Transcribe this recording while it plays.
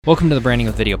Welcome to the Branding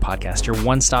with Video podcast, your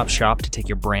one-stop shop to take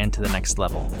your brand to the next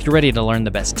level. If you're ready to learn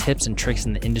the best tips and tricks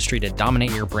in the industry to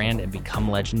dominate your brand and become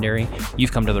legendary,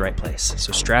 you've come to the right place.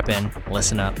 So strap in,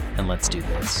 listen up, and let's do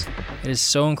this. It is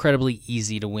so incredibly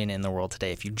easy to win in the world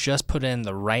today. If you just put in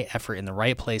the right effort in the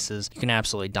right places, you can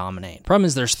absolutely dominate. Problem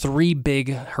is there's 3 big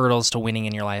hurdles to winning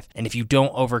in your life, and if you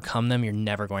don't overcome them, you're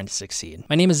never going to succeed.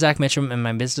 My name is Zach Mitchum, and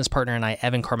my business partner and I,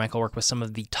 Evan Carmichael, work with some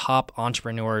of the top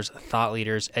entrepreneurs, thought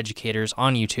leaders, educators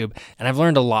on YouTube, and I've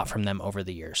learned a lot from them over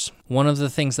the years. One of the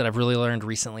things that I've really learned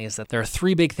recently is that there are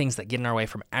 3 big things that get in our way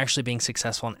from actually being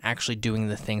successful and actually doing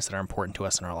the things that are important to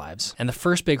us in our lives. And the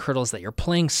first big hurdle is that you're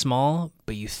playing small,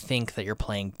 but you think that you're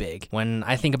playing big. When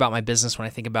I think about my business, when I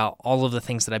think about all of the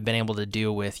things that I've been able to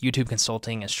do with YouTube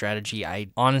consulting and strategy, I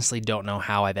honestly don't know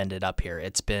how I've ended up here.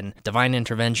 It's been divine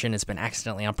intervention. It's been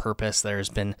accidentally on purpose. There's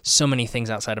been so many things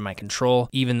outside of my control,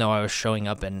 even though I was showing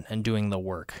up and doing the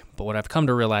work. But what I've come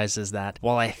to realize is that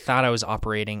while I thought I was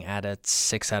operating at a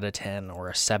 6 out of 10 or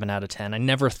a 7 out of 10, I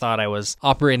never thought I was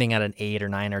operating at an 8 or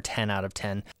 9 or 10 out of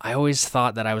 10. I always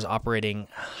thought that I was operating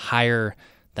higher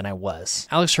than I was.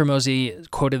 Alex Hormozi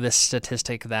quoted this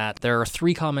statistic that there are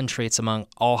 3 common traits among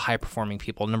all high-performing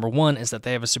people. Number 1 is that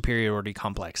they have a superiority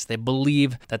complex. They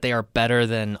believe that they are better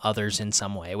than others in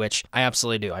some way, which I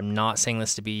absolutely do. I'm not saying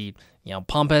this to be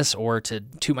pompous or to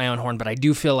toot my own horn, but I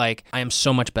do feel like I am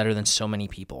so much better than so many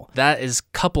people. That is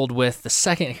coupled with the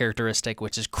second characteristic,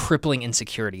 which is crippling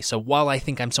insecurity. So while I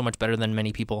think I'm so much better than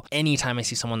many people, anytime I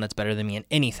see someone that's better than me in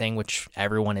anything, which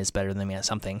everyone is better than me at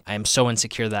something, I am so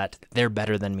insecure that they're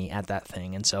better than me at that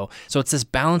thing. And so it's this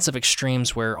balance of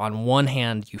extremes where on one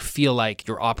hand, you feel like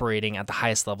you're operating at the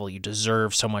highest level, you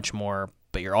deserve so much more,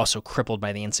 but you're also crippled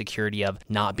by the insecurity of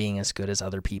not being as good as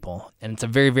other people. And it's a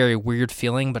very, very weird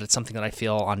feeling, but it's something that I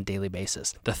feel on a daily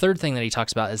basis. The third thing that he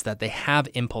talks about is that they have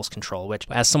impulse control, which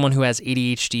as someone who has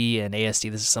ADHD and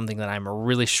ASD, this is something that I'm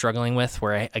really struggling with,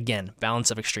 where again,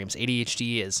 balance of extremes.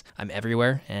 ADHD is I'm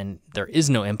everywhere and there is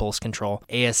no impulse control.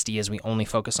 ASD is we only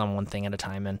focus on one thing at a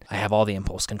time, and I have all the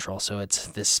impulse control. So it's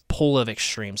this pull of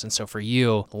extremes. And so for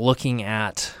you, looking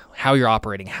at how you're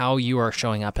operating, how you are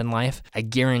showing up in life, I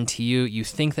guarantee you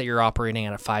think that you're operating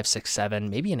at a 5, 6, 7,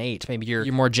 maybe an 8. Maybe you're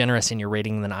more generous in your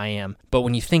rating than I am. But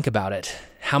when you think about it,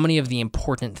 how many of the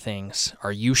important things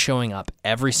are you showing up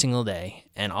every single day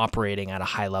and operating at a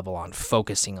high level on,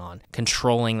 focusing on,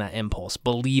 controlling that impulse,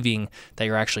 believing that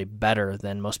you're actually better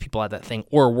than most people at that thing,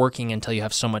 or working until you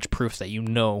have so much proof that you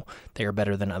know that you're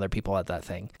better than other people at that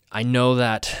thing? I know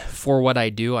that for what I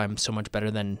do, I'm so much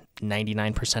better than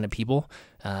 99% of people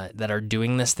that are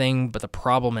doing this thing, but the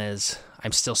problem is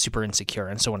I'm still super insecure.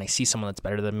 And so when I see someone that's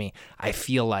better than me, I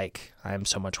feel like I'm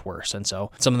so much worse. And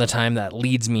so some of the time that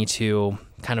leads me to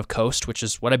kind of coast, which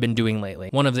is what I've been doing lately.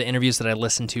 One of the interviews that I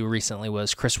listened to recently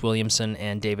was Chris Williamson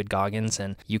and David Goggins,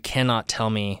 and you cannot tell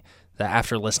me that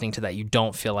after listening to that, you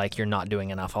don't feel like you're not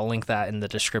doing enough. I'll link that in the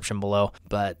description below.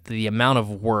 But the amount of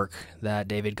work that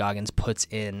David Goggins puts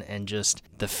in and just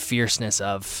the fierceness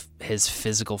of his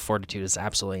physical fortitude is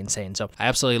absolutely insane. So I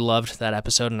absolutely loved that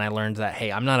episode, and I learned that,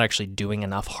 hey, I'm not actually doing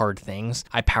enough hard things.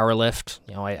 I power lift,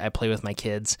 I play with my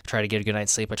kids, try to get a good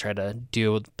night's sleep. I try to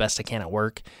do the best I can at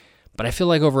work. But I feel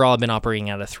like overall I've been operating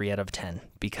at a 3 out of 10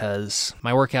 because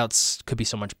my workouts could be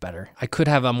so much better. I could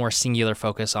have a more singular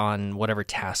focus on whatever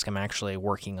task I'm actually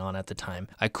working on at the time.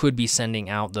 I could be sending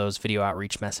out those video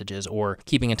outreach messages or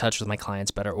keeping in touch with my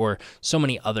clients better or so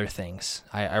many other things.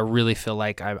 I really feel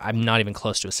like I'm not even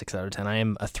close to a 6 out of 10. I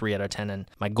am a 3 out of 10, and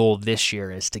my goal this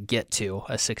year is to get to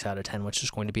a 6 out of 10, which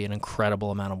is going to be an incredible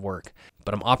amount of work.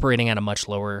 But I'm operating at a much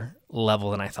lower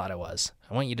level than I thought I was.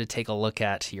 I want you to take a look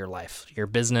at your life, your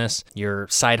business, your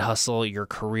side hustle, your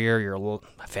career, your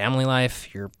family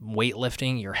life, your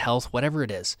weightlifting, your health, whatever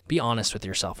it is. Be honest with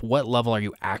yourself. What level are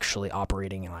you actually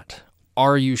operating at?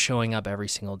 Are you showing up every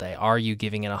single day? Are you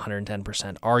giving it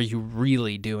 110%? Are you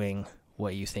really doing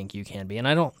what you think you can be? And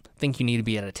I don't think you need to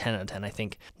be at a 10 out of 10. I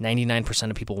think 99%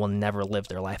 of people will never live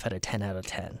their life at a 10 out of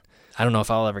 10. I don't know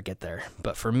if I'll ever get there,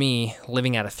 but for me,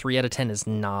 living at a 3 out of 10 is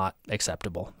not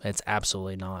acceptable. It's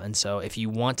absolutely not. And so if you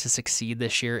want to succeed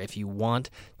this year, if you want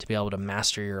to be able to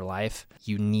master your life,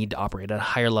 you need to operate at a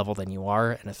higher level than you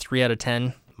are. And a 3 out of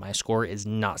 10, my score is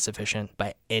not sufficient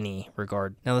by any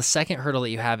regard. Now, the second hurdle that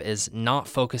you have is not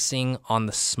focusing on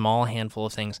the small handful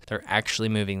of things that are actually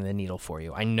moving the needle for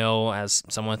you. I know as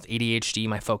someone with ADHD,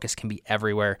 my focus can be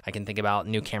everywhere. I can think about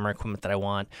new camera equipment that I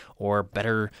want, or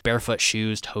better barefoot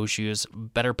shoes, toe shoes,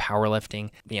 better powerlifting,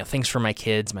 things for my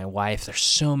kids, my wife. There's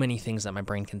so many things that my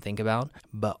brain can think about,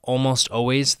 but almost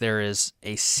always there is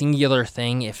a singular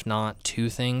thing, if not 2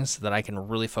 things, that I can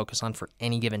really focus on for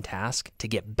any given task to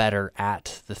get better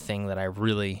at the thing that I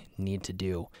really need to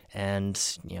do. And,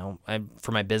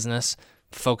 for my business,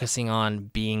 focusing on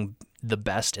being the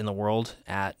best in the world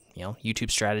at, YouTube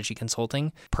strategy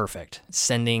consulting, perfect.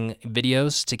 Sending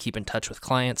videos to keep in touch with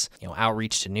clients,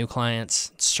 outreach to new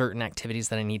clients, certain activities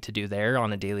that I need to do there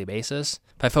on a daily basis.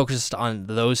 If I focused on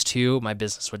those two, my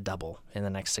business would double in the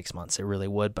next 6 months. It really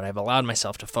would, but I've allowed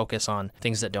myself to focus on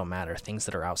things that don't matter, things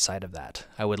that are outside of that.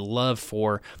 I would love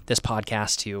for this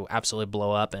podcast to absolutely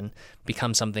blow up and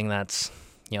become something that's,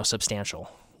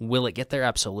 substantial. Will it get there?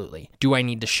 Absolutely. Do I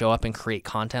need to show up and create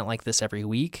content like this every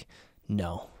week?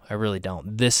 No, I really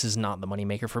don't. This is not the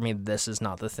moneymaker for me. This is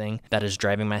not the thing that is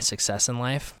driving my success in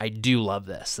life. I do love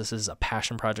this. This is a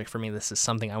passion project for me. This is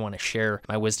something I want to share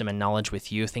my wisdom and knowledge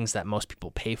with you, things that most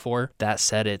people pay for. That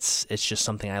said, it's just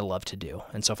something I love to do.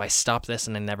 And so if I stop this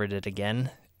and I never did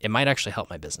again, it might actually help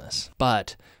my business.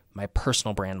 But my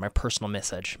personal brand, my personal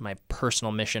message, my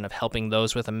personal mission of helping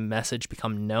those with a message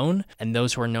become known and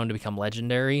those who are known to become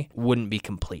legendary wouldn't be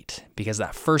complete. Because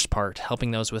that first part,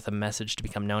 helping those with a message to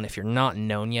become known, if you're not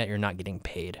known yet, you're not getting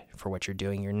paid for what you're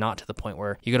doing. You're not to the point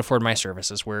where you could afford my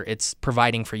services, where it's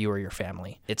providing for you or your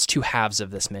family. It's two halves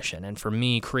of this mission. And for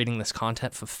me, creating this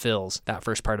content fulfills that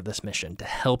first part of this mission to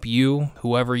help you,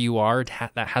 whoever you are,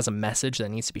 that has a message that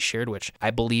needs to be shared, which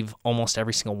I believe almost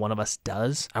every single one of us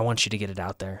does. I want you to get it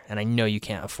out there. And I know you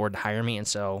can't afford to hire me. And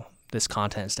so this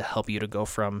content is to help you to go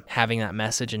from having that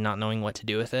message and not knowing what to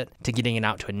do with it to getting it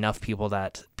out to enough people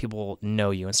that people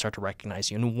know you and start to recognize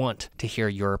you and want to hear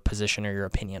your position or your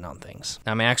opinion on things.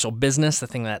 Now, my actual business, the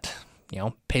thing that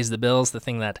pays the bills, the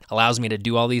thing that allows me to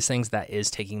do all these things, that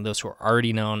is taking those who are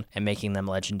already known and making them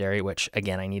legendary, which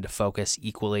again, I need to focus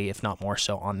equally, if not more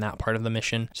so, on that part of the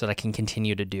mission so that I can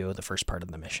continue to do the first part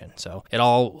of the mission. So it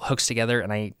all hooks together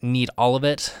and I need all of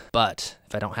it, but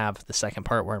if I don't have the second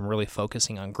part where I'm really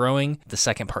focusing on growing, the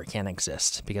second part can't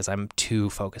exist because I'm too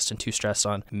focused and too stressed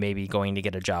on maybe going to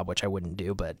get a job, which I wouldn't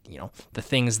do, but the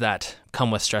things that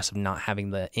come with stress of not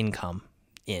having the income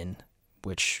in,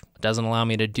 which doesn't allow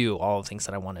me to do all the things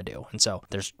that I want to do. And so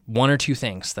there's one or two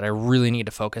things that I really need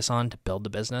to focus on to build the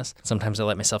business. Sometimes I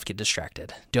let myself get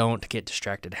distracted. Don't get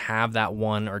distracted. Have that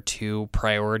one or two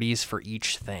priorities for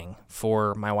each thing.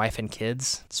 For my wife and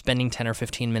kids, spending 10 or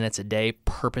 15 minutes a day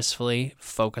purposefully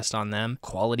focused on them,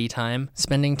 quality time,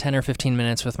 spending 10 or 15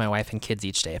 minutes with my wife and kids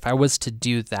each day. If I was to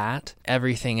do that,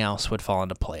 everything else would fall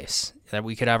into place. That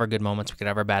we could have our good moments, we could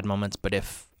have our bad moments, but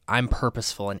if I'm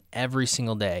purposeful in every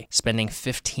single day, spending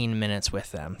 15 minutes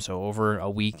with them. So over a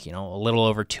week, a little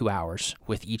over 2 hours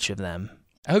with each of them.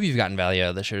 I hope you've gotten value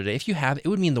out of the show today. If you have, it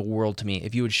would mean the world to me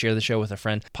if you would share the show with a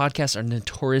friend. Podcasts are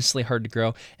notoriously hard to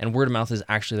grow, and word of mouth is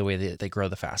actually the way that they grow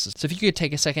the fastest. So if you could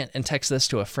take a second and text this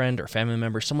to a friend or family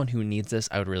member, someone who needs this,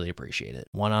 I would really appreciate it.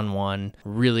 One-on-one,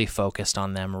 really focused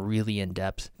on them, really in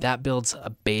depth. That builds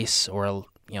a base or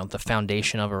the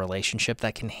foundation of a relationship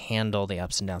that can handle the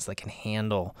ups and downs, that can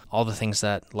handle all the things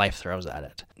that life throws at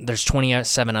it. There's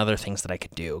 27 other things that I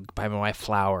could do. Buy my wife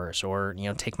flowers or,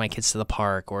 take my kids to the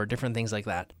park or different things like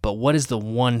that. But what is the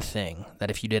one thing that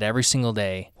if you did every single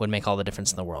day would make all the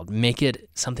difference in the world? Make it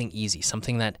something easy,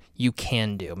 something that you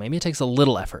can do. Maybe it takes a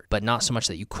little effort, but not so much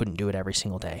that you couldn't do it every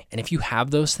single day. And if you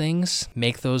have those things,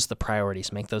 make those the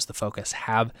priorities, make those the focus.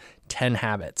 Have 10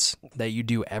 habits that you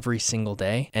do every single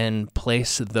day and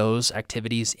place those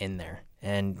activities in there.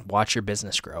 And watch your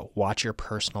business grow, watch your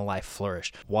personal life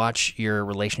flourish, watch your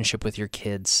relationship with your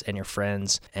kids and your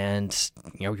friends and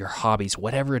your hobbies,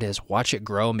 whatever it is, watch it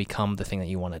grow and become the thing that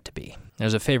you want it to be.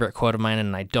 There's a favorite quote of mine,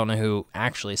 and I don't know who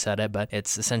actually said it, but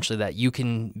it's essentially that you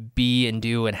can be and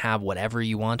do and have whatever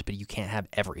you want, but you can't have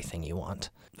everything you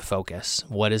want. Focus.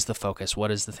 What is the focus?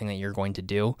 What is the thing that you're going to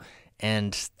do?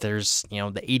 And there's, the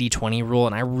 80-20 rule,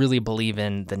 and I really believe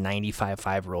in the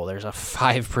 95-5 rule. There's a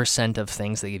 5% of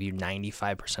things that give you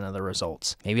 95% of the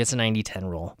results. Maybe it's a 90-10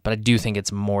 rule, but I do think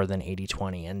it's more than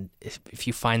 80-20. And if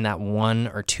you find that one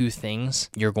or two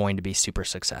things, you're going to be super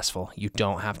successful. You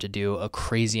don't have to do a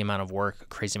crazy amount of work, a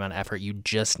crazy amount of effort. You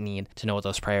just need to know what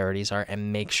those priorities are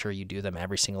and make sure you do them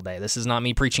every single day. This is not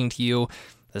me preaching to you.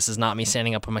 This is not me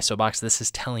standing up on my soapbox. This is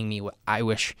telling me what I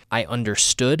wish I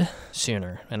understood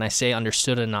sooner. And I say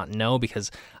understood and not know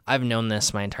because I've known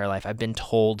this my entire life. I've been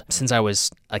told since I was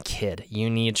a kid, you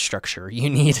need structure, you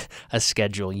need a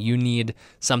schedule, you need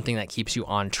something that keeps you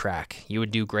on track. You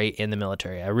would do great in the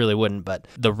military. I really wouldn't, but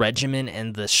the regimen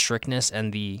and the strictness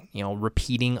and the,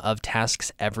 repeating of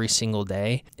tasks every single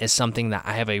day is something that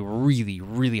I have a really,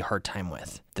 really hard time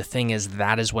with. The thing is,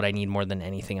 that is what I need more than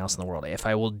anything else in the world. If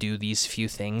I will do these few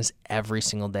things every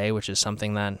single day, which is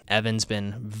something that Evan's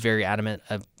been very adamant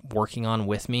working on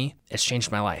with me, it's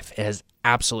changed my life. It has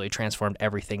absolutely transformed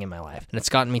everything in my life. And it's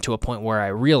gotten me to a point where I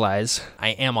realize I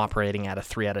am operating at a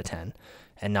 3 out of 10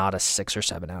 and not a 6 or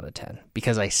 7 out of 10,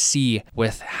 because I see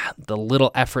with the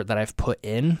little effort that I've put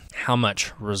in, how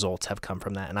much results have come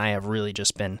from that. And I have really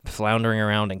just been floundering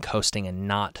around and coasting and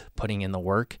not putting in the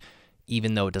work,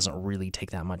 even though it doesn't really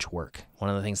take that much work. One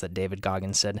of the things that David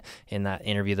Goggins said in that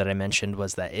interview that I mentioned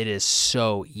was that it is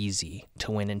so easy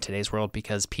to win in today's world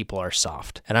because people are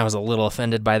soft. And I was a little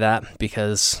offended by that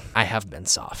because I have been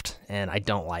soft and I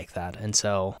don't like that. And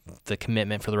so the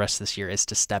commitment for the rest of this year is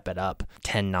to step it up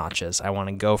 10 notches. I want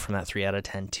to go from that 3 out of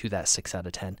 10 to that 6 out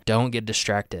of 10. Don't get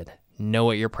distracted. Know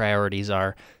what your priorities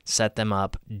are, set them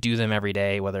up, do them every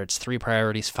day, whether it's 3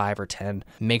 priorities, 5 or 10.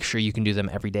 Make sure you can do them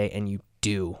every day, and you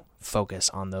do focus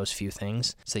on those few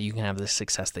things so you can have the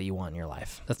success that you want in your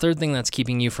life. The third thing that's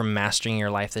keeping you from mastering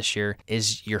your life this year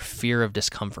is your fear of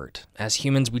discomfort. As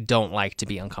humans, we don't like to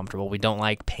be uncomfortable. We don't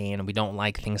like pain. We don't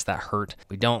like things that hurt.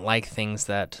 We don't like things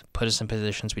that put us in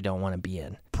positions we don't want to be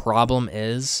in. Problem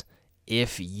is,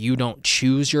 if you don't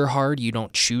choose your hard, you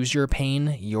don't choose your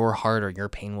pain, your hard or your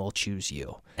pain will choose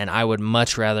you. And I would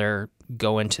much rather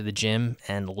go into the gym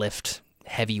and lift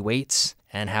heavy weights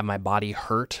and have my body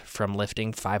hurt from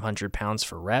lifting 500 pounds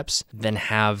for reps than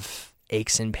have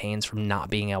aches and pains from not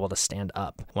being able to stand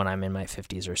up when I'm in my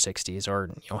 50s or 60s, or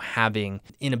having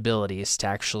inabilities to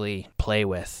actually play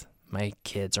with my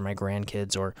kids or my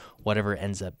grandkids or whatever it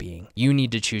ends up being. You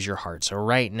need to choose your hard. So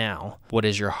right now, what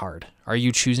is your hard? Are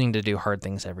you choosing to do hard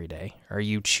things every day? Are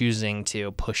you choosing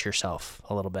to push yourself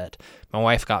a little bit? My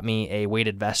wife got me a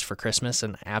weighted vest for Christmas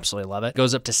and I absolutely love it. It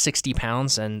goes up to 60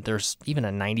 pounds and there's even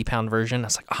a 90-pound version. I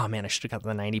was like, oh man, I should have got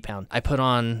the 90-pound. I put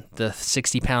on the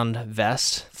 60-pound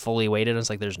vest, fully weighted. I was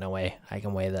like, there's no way I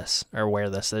can weigh this or wear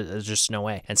this. There's just no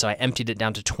way. And so I emptied it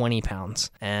down to 20 pounds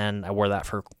and I wore that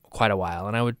for quite a while,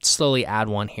 and I would slowly add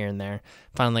one here and there.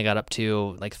 Finally got up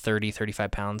to like 30, 35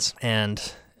 pounds,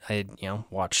 and I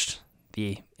watched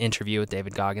the interview with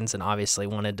David Goggins and obviously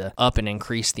wanted to up and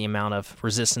increase the amount of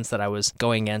resistance that I was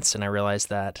going against, and I realized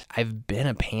that I've been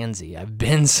a pansy. I've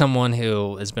been someone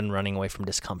who has been running away from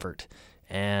discomfort.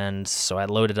 And so I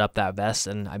loaded up that vest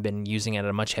and I've been using it at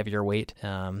a much heavier weight.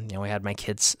 We had my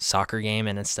kids' soccer game,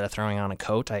 and instead of throwing on a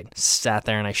coat, I sat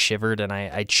there and I shivered, and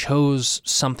I chose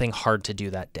something hard to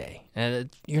do that day. And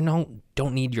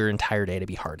don't need your entire day to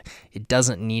be hard. It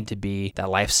doesn't need to be that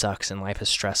life sucks and life is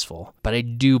stressful. But I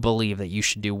do believe that you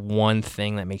should do one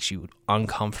thing that makes you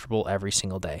uncomfortable every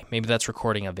single day. Maybe that's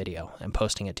recording a video and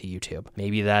posting it to YouTube.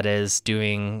 Maybe that is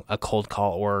doing a cold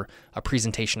call or a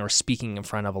presentation or speaking in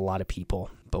front of a lot of people.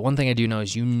 But one thing I do know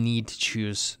is you need to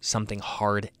choose something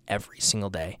hard every single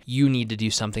day. You need to do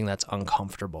something that's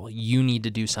uncomfortable. You need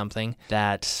to do something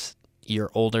that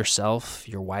your older self,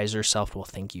 your wiser self will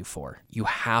thank you for. You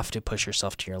have to push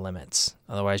yourself to your limits.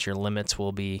 Otherwise, your limits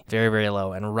will be very, very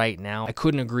low. And right now, I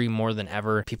couldn't agree more than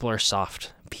ever. People are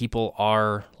soft. People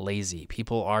are lazy.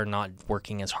 People are not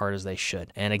working as hard as they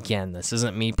should. And again, this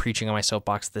isn't me preaching on my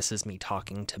soapbox. This is me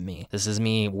talking to me. This is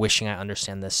me wishing I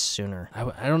understand this sooner.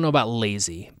 I don't know about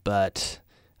lazy, but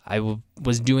I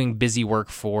was doing busy work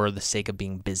for the sake of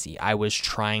being busy. I was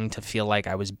trying to feel like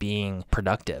I was being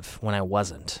productive when I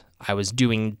wasn't. I was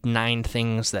doing 9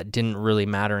 things that didn't really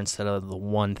matter instead of the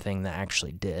one thing that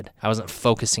actually did. I wasn't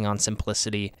focusing on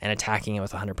simplicity and attacking it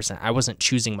with 100%. I wasn't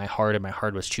choosing my hard, and my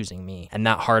hard was choosing me. And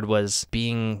that hard was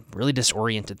being really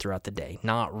disoriented throughout the day,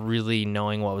 not really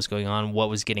knowing what was going on,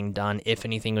 what was getting done, if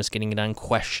anything was getting done,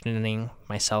 questioning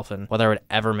myself and whether I would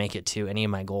ever make it to any of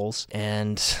my goals.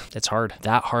 And it's hard.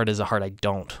 That hard is a hard I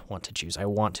don't want to choose. I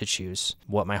want to choose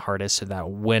what my hard is so that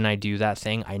when I do that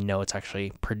thing, I know it's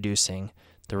actually producing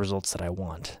the results that I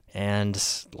want. And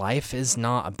life is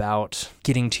not about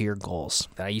getting to your goals.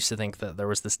 I used to think that there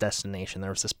was this destination, there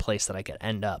was this place that I could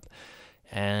end up.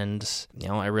 And,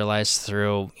 I realized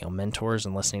through, mentors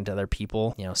and listening to other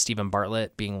people, Stephen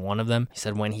Bartlett being one of them, he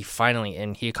said when he finally,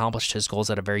 and he accomplished his goals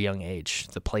at a very young age,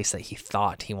 the place that he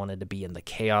thought he wanted to be and the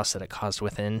chaos that it caused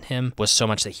within him was so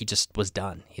much that he just was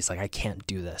done. He's like, I can't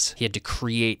do this. He had to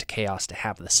create chaos to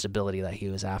have the stability that he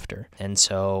was after. And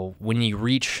so when you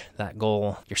reach that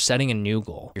goal, you're setting a new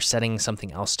goal. You're setting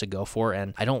something else to go for.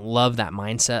 And I don't love that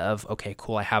mindset of, okay,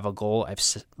 cool, I have a goal. I've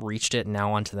reached it.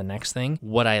 Now on to the next thing.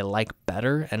 What I like better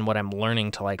and what I'm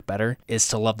learning to like better is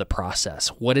to love the process.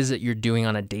 What is it you're doing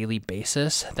on a daily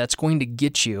basis that's going to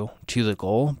get you to the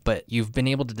goal, but you've been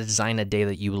able to design a day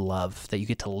that you love, that you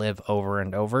get to live over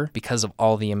and over because of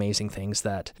all the amazing things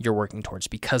that you're working towards,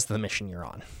 because of the mission you're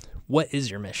on. What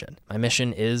is your mission? My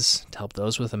mission is to help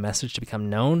those with a message to become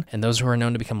known and those who are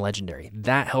known to become legendary.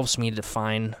 That helps me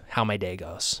define how my day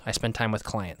goes. I spend time with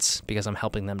clients because I'm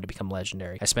helping them to become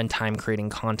legendary. I spend time creating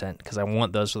content because I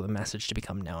want those with a message to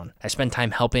become known. I spend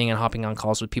time helping and hopping on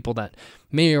calls with people that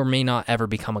may or may not ever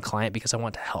become a client because I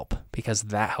want to help, because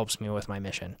that helps me with my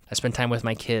mission. I spend time with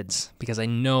my kids because I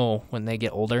know when they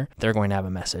get older, they're going to have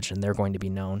a message and they're going to be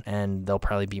known, and they'll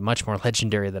probably be much more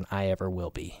legendary than I ever will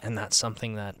be. And that's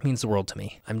something that means the world to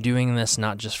me. I'm doing this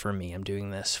not just for me. I'm doing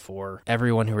this for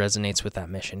everyone who resonates with that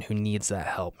mission, who needs that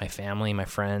help. My family, my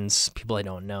friends, people I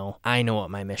don't know. I know what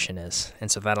my mission is.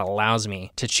 And so that allows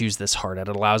me to choose this hard. It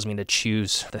allows me to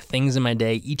choose the things in my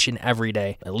day, each and every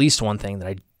day, at least one thing that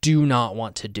I do not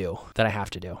want to do, that I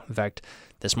have to do. In fact,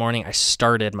 this morning I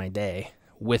started my day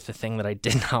with the thing that I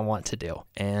did not want to do,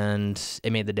 and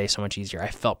it made the day so much easier. I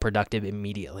felt productive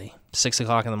immediately. 6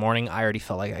 o'clock in the morning, I already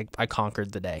felt like I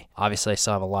conquered the day. Obviously, I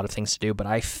still have a lot of things to do, but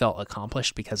I felt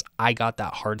accomplished because I got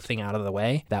that hard thing out of the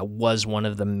way. That was one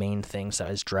of the main things that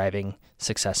was driving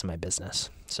success in my business.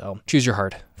 So choose your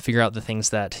hard. Figure out the things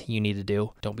that you need to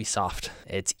do. Don't be soft.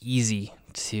 It's easy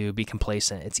to be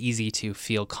complacent. It's easy to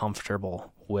feel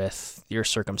comfortable with your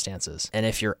circumstances. And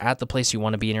if you're at the place you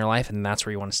want to be in your life and that's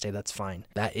where you want to stay, that's fine.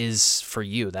 That is for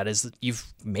you. That is, you've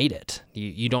made it.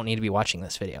 You don't need to be watching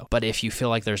this video. But if you feel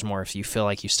like there's more, if you feel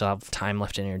like you still have time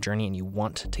left in your journey and you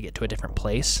want to get to a different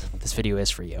place, this video is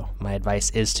for you. My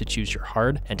advice is to choose your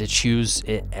hard and to choose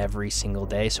it every single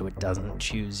day so it doesn't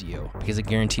choose you. Because I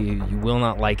guarantee you, you will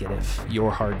not like it if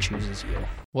your hard chooses you.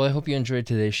 Well, I hope you enjoyed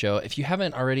today's show. If you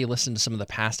haven't already listened to some of the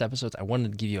past episodes, I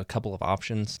wanted to give you a couple of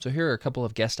options. So here are a couple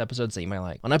of guest episodes that you might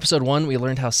like. On episode 1, we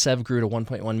learned how Sev grew to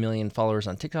 1.1 million followers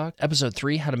on TikTok. Episode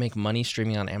 3, how to make money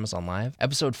streaming on Amazon Live.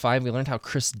 Episode 5, we learned how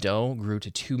Chris Do grew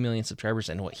to 2 million subscribers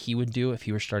and what he would do if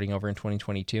he were starting over in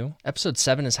 2022. Episode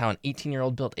 7 is how an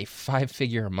 18-year-old built a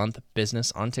 5-figure-a-month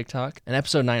business on TikTok. And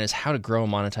episode 9 is how to grow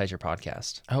and monetize your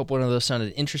podcast. I hope one of those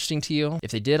sounded interesting to you.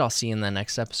 If they did, I'll see you in the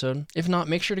next episode. If not,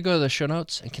 make sure to go to the show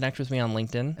notes and connect with me on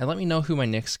LinkedIn and let me know who my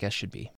next guest should be.